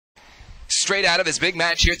straight out of his big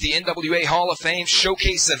match here at the NWA Hall of Fame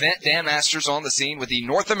Showcase event. Dan Masters on the scene with the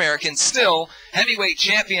North American still heavyweight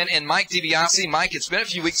champion in Mike Dibiase. Mike, it's been a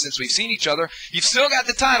few weeks since we've seen each other. You've still got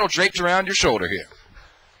the title draped around your shoulder here.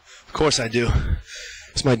 Of course I do.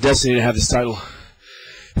 It's my destiny to have this title.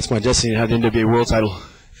 It's my destiny to have the NWA World title.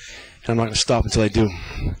 And I'm not going to stop until I do.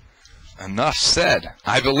 Enough said.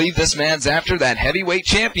 I believe this man's after that heavyweight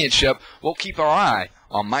championship. We'll keep our eye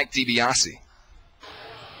on Mike Dibiase.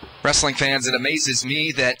 Wrestling fans, it amazes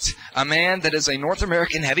me that a man that is a North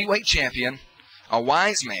American heavyweight champion, a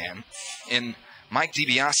wise man in Mike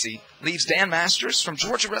Dibiase, leaves Dan Masters from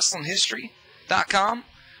GeorgiaWrestlingHistory.com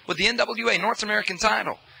with the NWA North American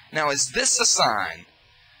title. Now, is this a sign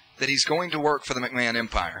that he's going to work for the McMahon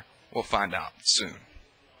Empire? We'll find out soon.